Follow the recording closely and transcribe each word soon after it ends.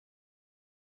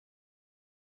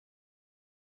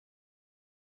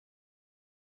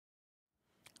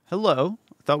Hello.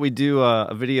 I thought we'd do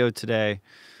a video today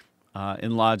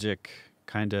in Logic,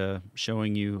 kind of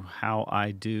showing you how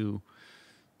I do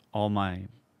all my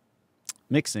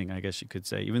mixing, I guess you could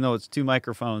say. Even though it's two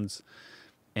microphones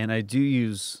and I do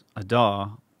use a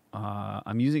DAW,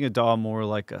 I'm using a DAW more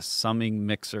like a summing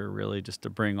mixer, really, just to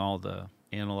bring all the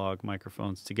analog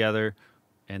microphones together.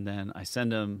 And then I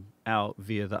send them out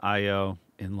via the I/O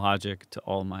in Logic to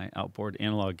all my outboard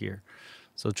analog gear.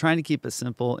 So trying to keep it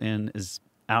simple and as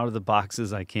out of the box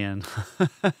as I can.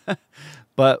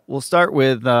 But we'll start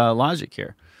with Logic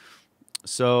here.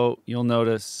 So you'll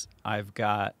notice I've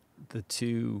got the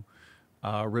two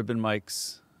ribbon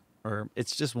mics, or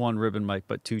it's just one ribbon mic,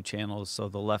 but two channels. So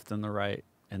the left and the right,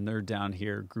 and they're down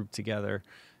here grouped together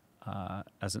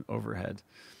as an overhead.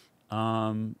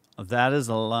 That is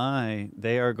a lie.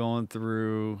 They are going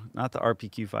through, not the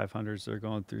RPQ 500s, they're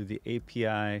going through the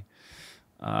API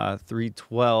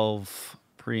 312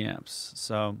 preamps.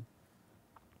 So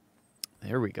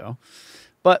there we go.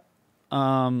 But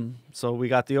so we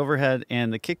got the overhead,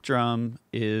 and the kick drum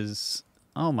is,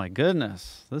 oh my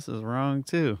goodness, this is wrong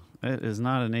too. It is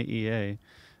not an AEA.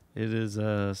 It is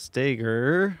a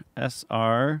Stager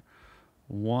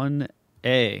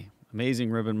SR1A. Amazing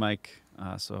ribbon mic.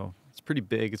 So it's pretty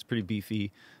big, it's pretty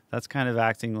beefy. That's kind of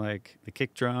acting like the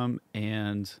kick drum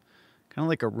and kind of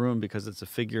like a room, because it's a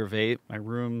figure of 8. My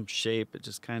room shape, it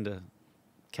just kind of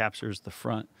captures the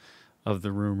front of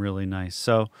the room really nice.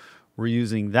 So we're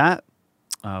using that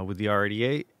with the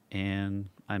R88, and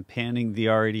I'm panning the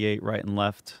R88 right and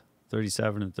left,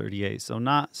 37 and 38. So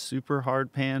not super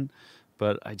hard pan,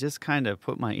 but I just kind of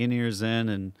put my in-ears in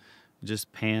and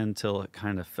just pan till it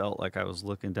kind of felt like I was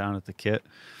looking down at the kit.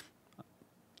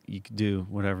 You could do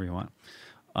whatever you want.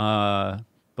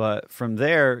 But from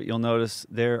there, you'll notice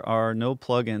there are no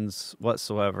plugins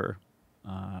whatsoever.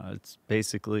 It's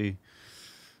basically,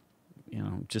 you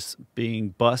know, just being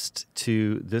bussed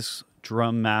to this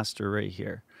drum master right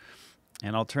here.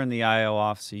 And I'll turn the I/O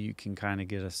off so you can kind of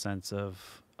get a sense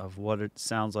of what it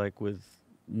sounds like with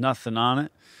nothing on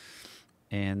it.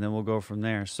 And then we'll go from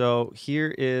there. So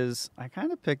here is, I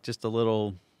kind of picked just a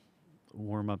little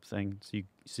warm-up thing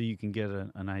so you can get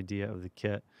an idea of the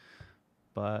kit.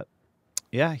 But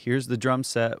yeah, here's the drum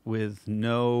set with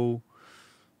nothing,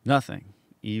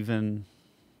 even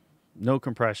no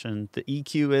compression. The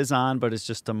EQ is on, but it's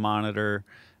just a monitor,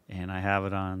 and I have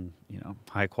it on, you know,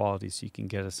 high quality so you can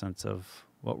get a sense of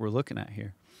what we're looking at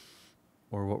here,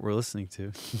 or what we're listening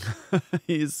to.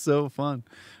 He's so fun.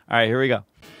 All right, here we go.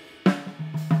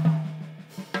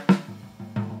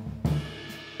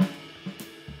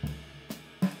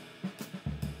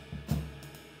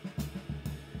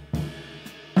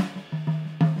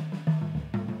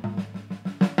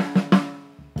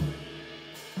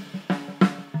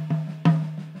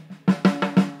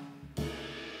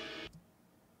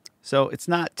 So it's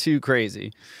not too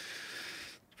crazy.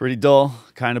 It's pretty dull,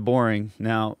 kind of boring.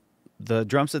 Now, the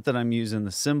drum set that I'm using,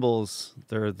 the cymbals,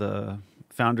 they're the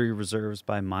Foundry Reserves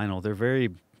by Meinl. They're very,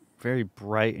 very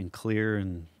bright and clear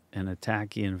and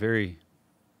attacky and very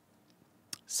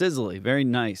sizzly, very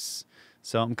nice.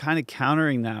 So I'm kind of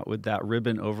countering that with that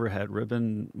ribbon overhead.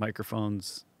 Ribbon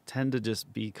microphones tend to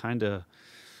just be kind of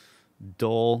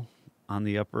dull on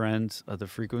the upper end of the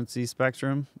frequency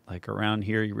spectrum. Like around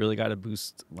here, you really got to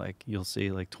boost, like you'll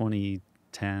see, like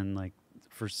 2010, like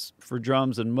for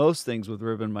drums and most things with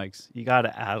ribbon mics, you got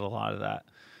to add a lot of that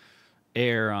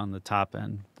air on the top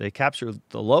end. They capture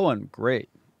the low end great,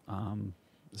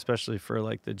 especially for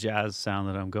like the jazz sound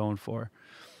that I'm going for.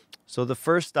 So the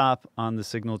first stop on the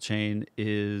signal chain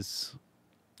is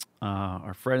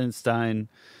our Fredenstein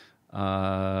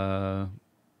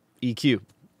EQ.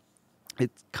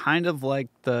 It's kind of like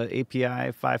the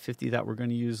API 550 that we're going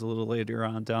to use a little later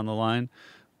on down the line,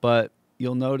 but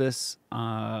you'll notice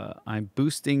I'm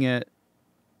boosting it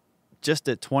just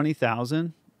at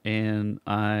 20,000, and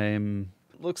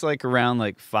looks like around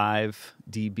like 5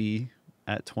 dB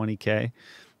at 20K,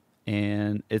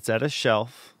 and it's at a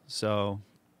shelf, so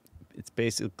it's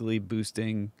basically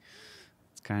boosting.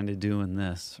 It's kind of doing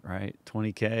this, right?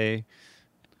 20K.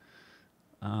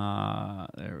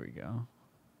 There we go.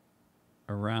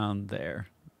 Around there.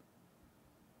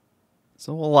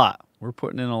 So a lot. We're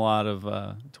putting in a lot of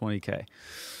 20K.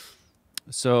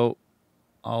 So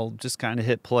I'll just kind of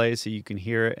hit play so you can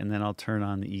hear it, and then I'll turn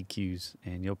on the EQs,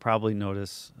 and you'll probably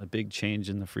notice a big change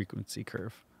in the frequency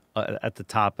curve at the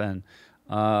top end.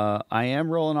 I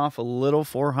am rolling off a little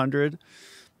 400,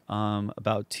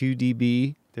 about 2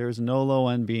 dB. There's no low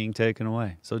end being taken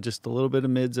away. So just a little bit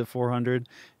of mids at 400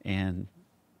 and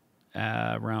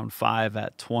around 5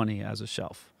 at 20 as a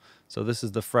shelf. So this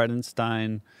is the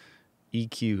Fredenstein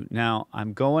EQ. Now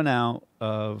I'm going out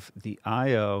of the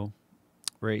IO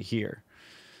right here.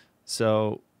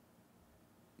 So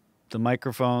the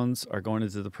microphones are going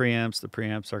into the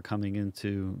preamps are coming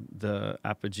into the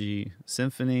Apogee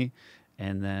Symphony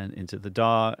and then into the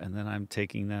DAW, and then I'm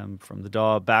taking them from the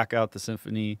DAW back out the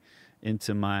Symphony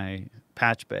into my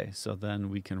patch bay, so then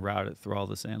we can route it through all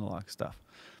this analog stuff.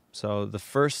 So the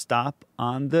first stop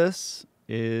on this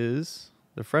is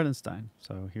the Fredenstein.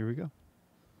 So here we go.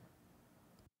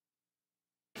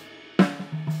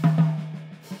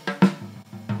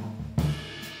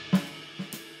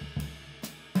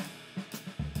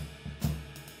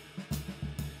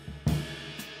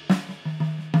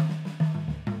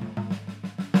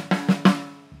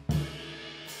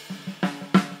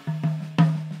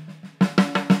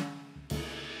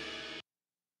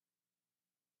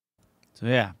 So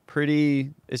yeah,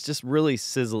 it's just really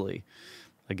sizzly.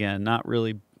 Again, not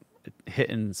really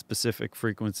hitting specific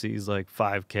frequencies like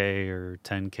 5K or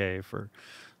 10K for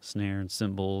snare and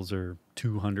cymbals or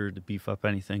 200 to beef up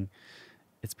anything.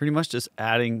 It's pretty much just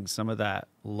adding some of that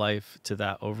life to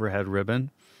that overhead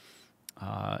ribbon.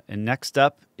 And next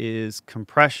up is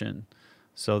compression.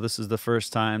 So this is the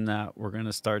first time that we're going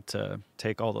to start to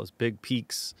take all those big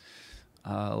peaks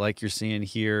like you're seeing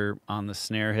here on the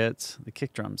snare hits. The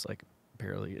kick drum's like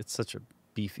barely, it's such a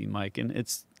beefy mic, and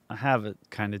I have it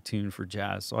kind of tuned for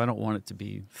jazz, so I don't want it to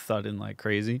be thudding like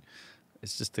crazy.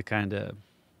 It's just to kind of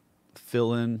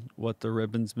fill in what the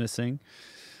ribbon's missing.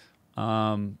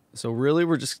 So really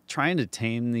we're just trying to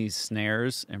tame these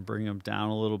snares and bring them down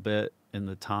a little bit in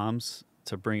the toms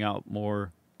to bring out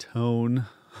more tone,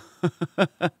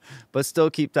 but still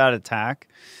keep that attack.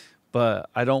 But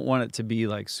I don't want it to be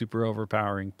like super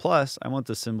overpowering. Plus, I want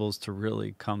the cymbals to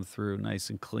really come through nice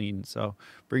and clean. So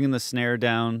bringing the snare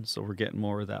down so we're getting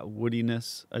more of that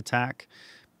woodiness attack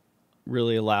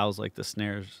really allows like the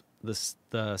snares,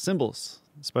 the cymbals,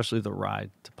 especially the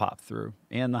ride, to pop through,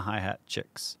 and the hi-hat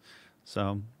chicks.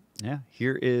 So yeah,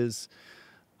 here is,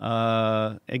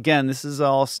 again, this is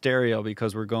all stereo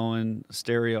because we're going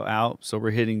stereo out. So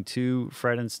we're hitting 2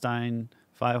 Fredenstein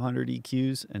 500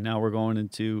 EQs, and now we're going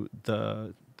into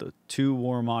the 2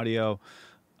 Warm Audio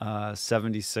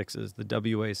 76s, the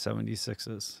WA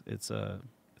 76s. It's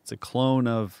a clone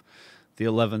of the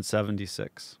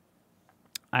 1176.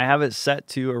 I have it set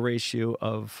to a ratio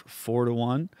of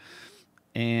 4:1,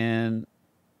 and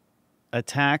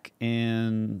attack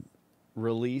and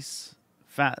release.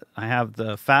 I have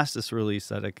the fastest release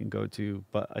that I can go to,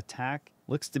 but attack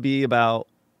looks to be about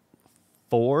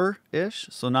 4-ish,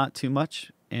 so not too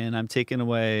much. And I'm taking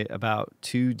away about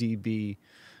 2 dB,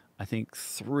 I think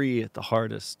 3 at the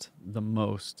hardest, the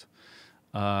most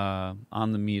on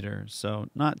the meter. So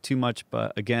not too much,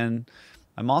 but again,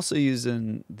 I'm also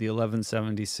using the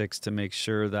 1176 to make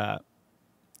sure that,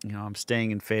 you know, I'm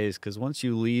staying in phase, because once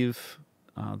you leave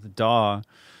the DAW,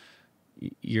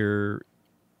 you're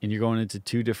going into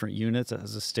 2 different units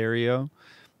as a stereo.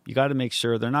 You got to make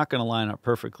sure they're not going to line up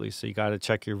perfectly. So you got to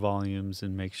check your volumes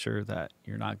and make sure that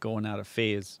you're not going out of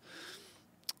phase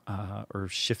or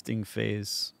shifting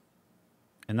phase.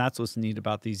 And that's what's neat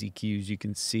about these EQs. You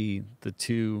can see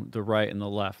the right and the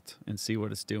left, and see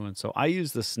what it's doing. So I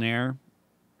use the snare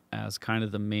as kind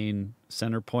of the main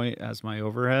center point as my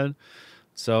overhead.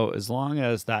 So as long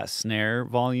as that snare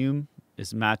volume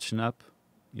is matching up,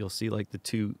 you'll see like the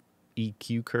 2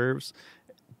 EQ curves.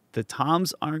 The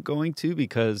toms aren't going to,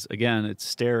 because again, it's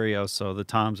stereo, so the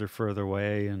toms are further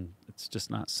away and it's just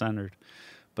not centered.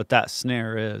 But that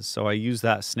snare is. So I use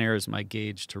that snare as my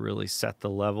gauge to really set the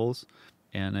levels,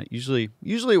 and it usually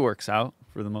works out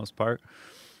for the most part.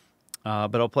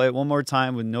 But I'll play it one more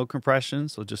time with no compression,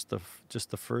 so just the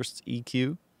first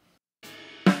EQ.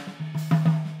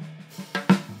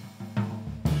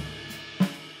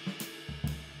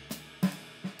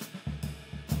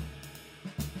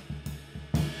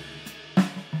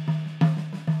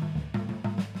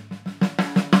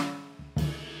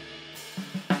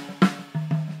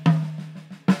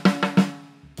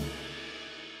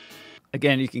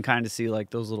 Again, you can kind of see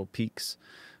like those little peaks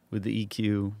with the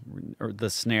EQ or the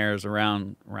snares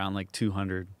around like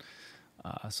 200.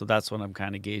 So that's what I'm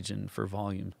kind of gauging for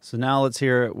volume. So now let's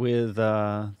hear it with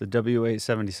the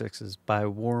WA76s by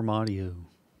Warm Audio.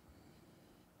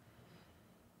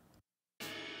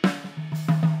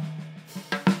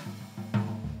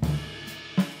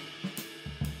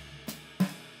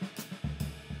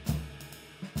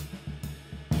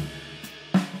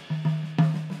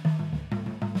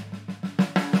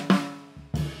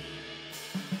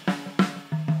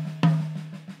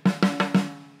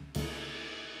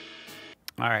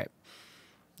 All right,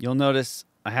 you'll notice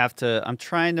I'm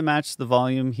trying to match the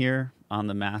volume here on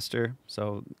the master.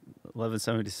 So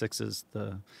 1176 is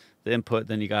the input.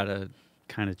 Then you got to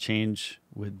kind of change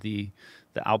with the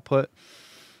output.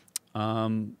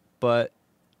 But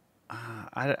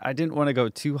I didn't want to go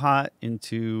too hot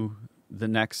into the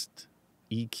next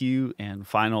EQ and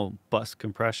final bus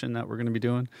compression that we're going to be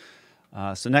doing.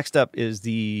 So next up is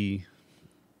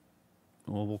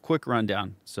quick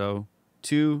rundown. So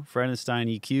 2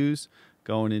 Fredenstein EQs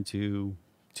going into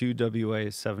 2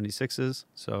 WA76s.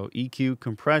 So EQ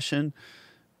compression.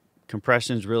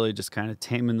 Compression is really just kind of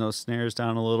taming those snares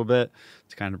down a little bit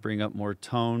to kind of bring up more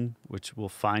tone, which will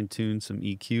fine tune some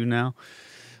EQ now.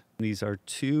 These are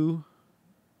 2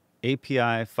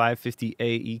 API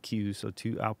 550A EQs, so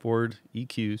 2 outboard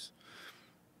EQs,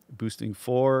 boosting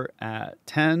 4 at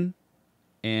 10,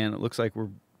 and it looks like we're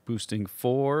boosting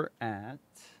 4 at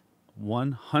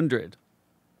 100.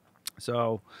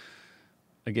 So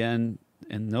again,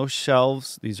 and no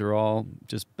shelves, these are all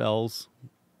just bells.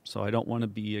 So I don't want to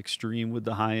be extreme with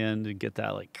the high end and get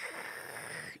that like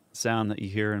sound that you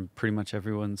hear in pretty much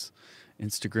everyone's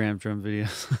Instagram drum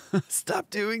videos. Stop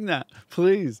doing that,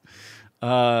 please.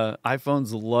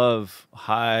 iPhones love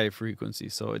high frequency,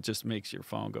 so it just makes your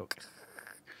phone go.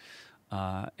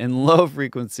 And low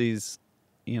frequencies,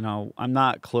 you know, I'm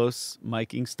not close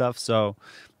miking stuff, so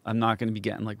I'm not going to be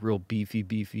getting like real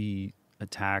beefy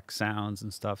attack sounds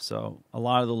and stuff. So a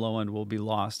lot of the low end will be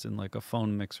lost in like a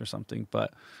phone mix or something,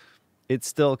 but it's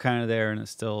still kind of there and it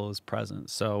still is present.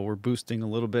 So we're boosting a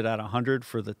little bit at 100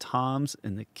 for the toms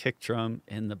and the kick drum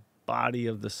and the body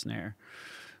of the snare.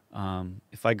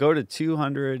 If I go to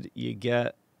 200, you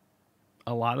get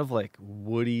a lot of like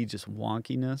woody, just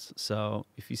wonkiness. So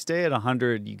if you stay at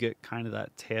 100, you get kind of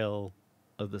that tail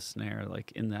of the snare,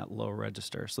 like in that low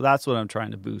register. So that's what I'm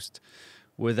trying to boost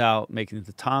without making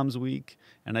the toms weak.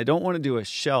 And I don't want to do a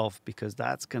shelf because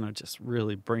that's going to just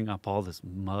really bring up all this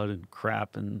mud and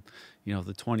crap and, you know,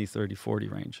 the 20, 30, 40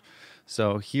 range.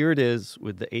 So here it is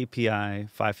with the API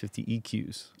 550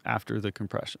 EQs after the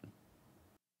compression.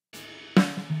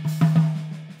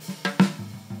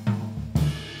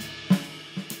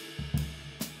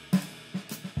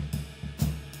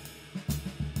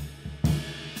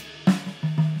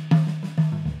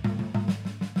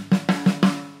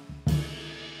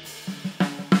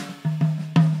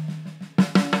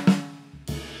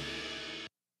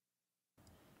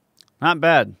 Not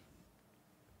bad.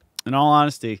 In all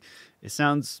honesty, it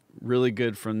sounds really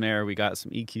good from there. We got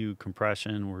some EQ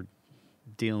compression. We're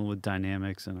dealing with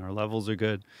dynamics and our levels are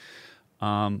good.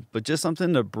 But just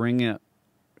something to bring it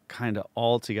kind of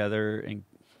all together and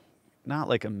not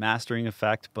like a mastering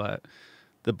effect, but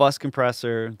the bus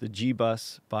compressor, the G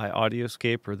bus by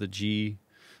Audioscape or the G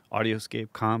Audioscape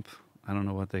comp. I don't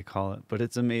know what they call it, but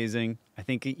it's amazing. I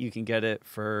think you can get it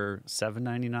for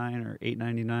 $7.99 or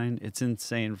 $8.99. It's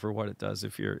insane for what it does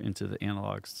if you're into the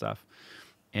analog stuff.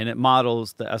 And it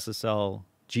models the SSL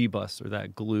G bus or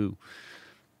that glue.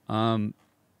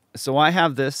 So I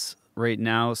have this right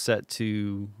now set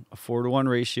to a 4:1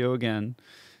 ratio again.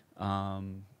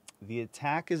 The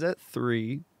attack is at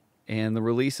 3 and the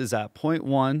release is at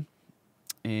 0.1.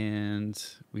 And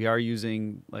we are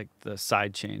using like the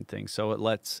side chain thing. So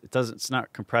it's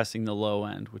not compressing the low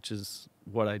end, which is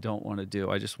what I don't want to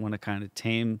do. I just want to kind of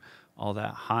tame all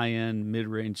that high end, mid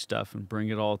range stuff and bring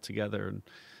it all together and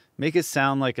make it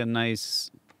sound like a nice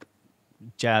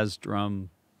jazz drum,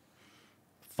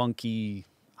 funky,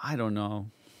 I don't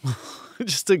know,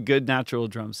 just a good natural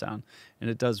drum sound. And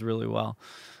it does really well.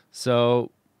 So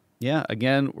yeah,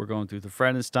 again, we're going through the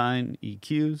Fredenstein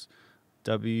EQs.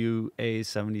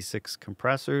 WA76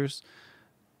 compressors,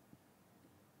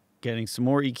 getting some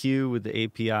more EQ with the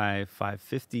API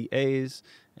 550As,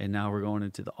 and now we're going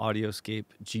into the Audioscape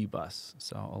G bus.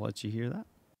 So I'll let you hear that.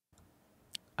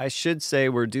 I should say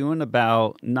we're doing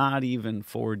about not even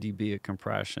 4 dB of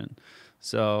compression.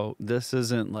 So this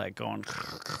isn't like going,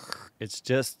 it's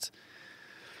just,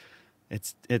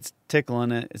 it's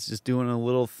tickling it. It's just doing a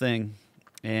little thing.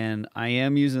 And I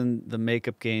am using the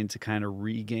makeup gain to kind of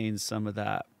regain some of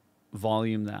that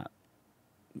volume that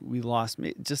we lost,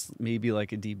 just maybe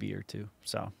like a dB or 2.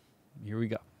 So here we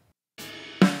go.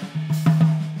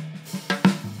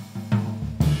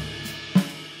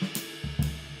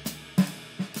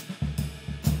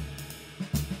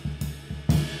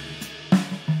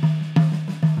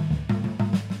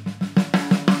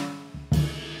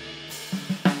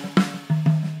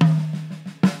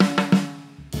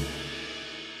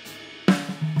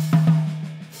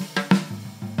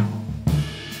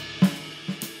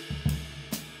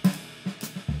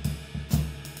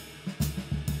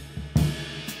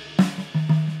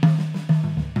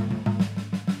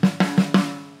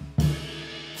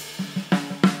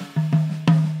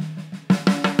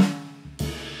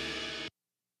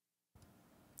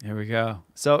 go.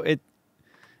 So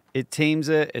it tames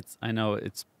it. I know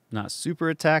it's not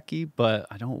super attacky, but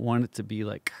I don't want it to be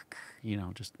like, you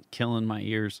know, just killing my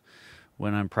ears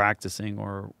when I'm practicing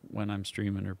or when I'm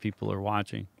streaming or people are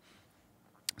watching.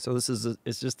 So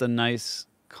it's just a nice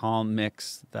calm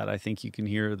mix that I think you can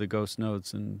hear the ghost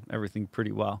notes and everything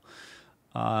pretty well.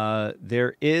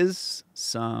 There is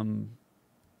some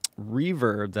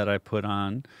reverb that I put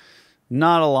on,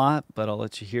 not a lot, but I'll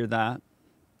let you hear that.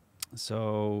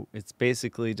 So it's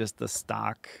basically just the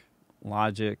stock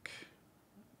Logic,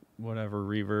 whatever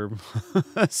reverb,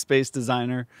 Space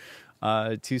Designer,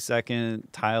 2-second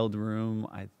tiled room.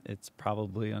 It's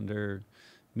probably under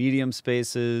medium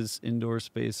spaces, indoor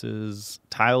spaces,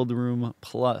 tiled room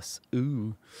plus.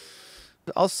 Ooh.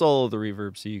 I'll solo the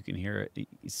reverb so you can hear it.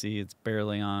 You see it's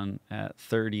barely on at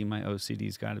 30. My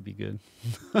OCD's got to be good.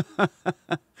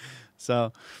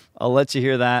 So I'll let you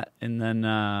hear that and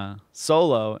then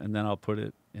solo, and then I'll put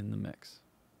it in the mix.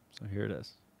 So here it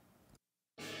is.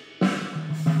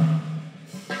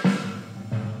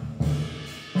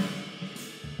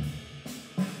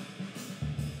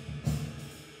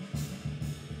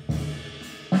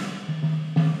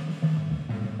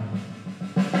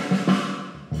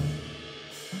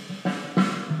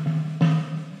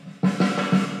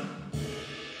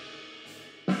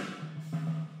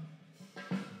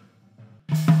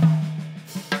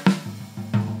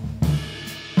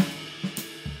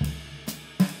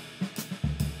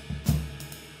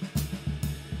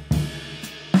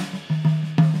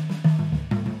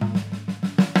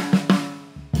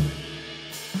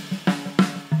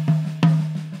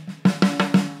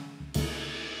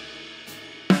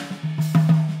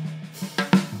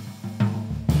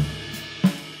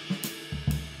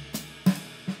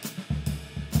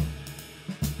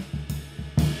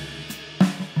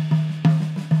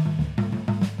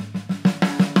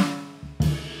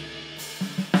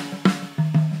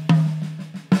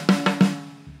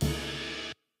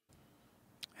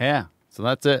 Yeah, so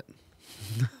that's it.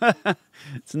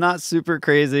 It's not super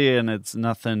crazy, and it's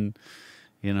nothing,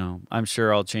 you know, I'm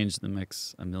sure I'll change the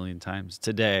mix a million times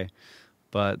today,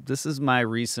 but this is my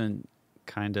recent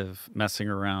kind of messing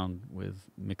around with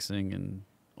mixing and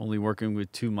only working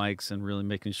with 2 mics and really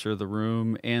making sure the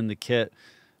room and the kit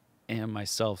and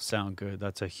myself sound good.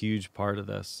 That's a huge part of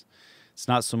this. It's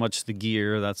not so much the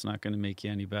gear, that's not going to make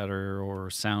you any better or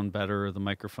sound better, or the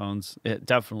microphones. It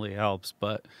definitely helps,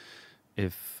 but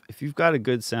if you've got a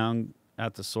good sound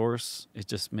at the source, it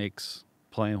just makes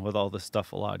playing with all this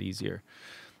stuff a lot easier.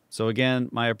 So again,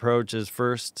 my approach is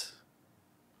first,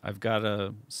 I've got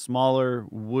a smaller,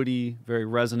 woody, very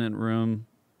resonant room,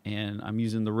 and I'm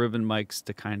using the ribbon mics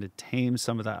to kind of tame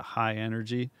some of that high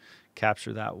energy,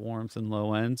 capture that warmth and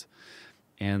low end.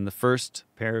 And the first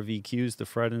pair of EQs, the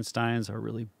Fredensteins, are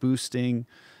really boosting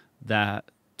that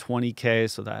 20K,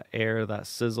 so that air, that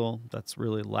sizzle that's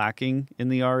really lacking in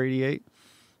the R88.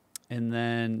 And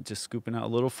then just scooping out a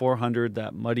little 400,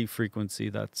 that muddy frequency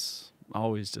that's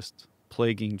always just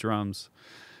plaguing drums.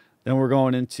 Then we're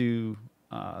going into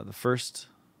the first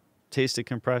tasted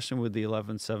compression with the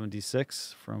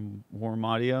 1176 from Warm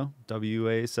Audio,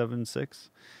 WA76.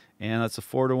 And that's a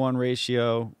 4-to-1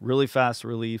 ratio, really fast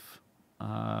relief.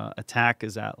 Attack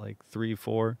is at like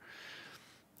 3-4.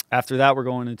 After that, we're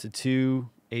going into 2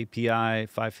 API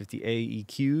 550A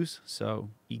EQs. So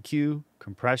EQ,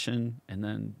 compression, and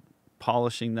then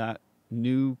polishing that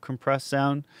new compressed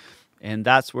sound. And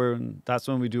that's when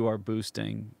we do our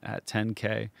boosting at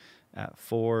 10K, at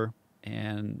 4,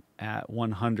 and at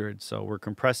 100. So we're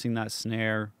compressing that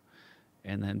snare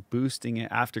and then boosting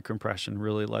it after compression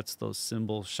really lets those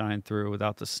cymbals shine through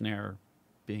without the snare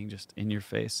being just in your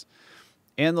face.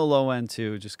 And the low end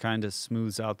too, just kind of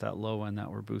smooths out that low end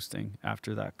that we're boosting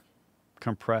after that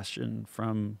compression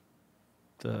from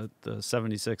the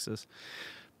 76s.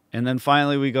 And then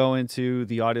finally we go into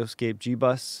the Scape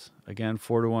G-Bus, again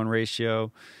 4-to-1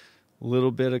 ratio, a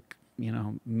little bit of, you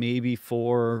know, maybe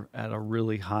 4 at a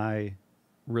really high,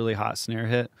 really hot snare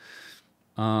hit,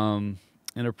 and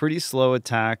a pretty slow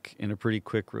attack and a pretty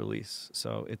quick release.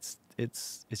 So it's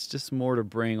just more to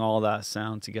bring all that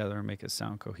sound together and make it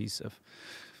sound cohesive.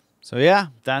 So yeah,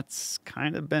 that's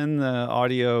kind of been the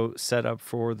audio setup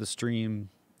for the stream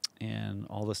and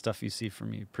all the stuff you see from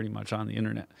me pretty much on the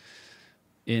internet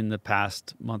in the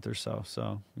past month or so.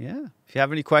 So yeah, if you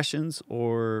have any questions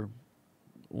or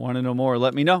want to know more,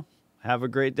 let me know. Have a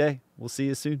great day. We'll see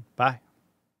you soon. Bye.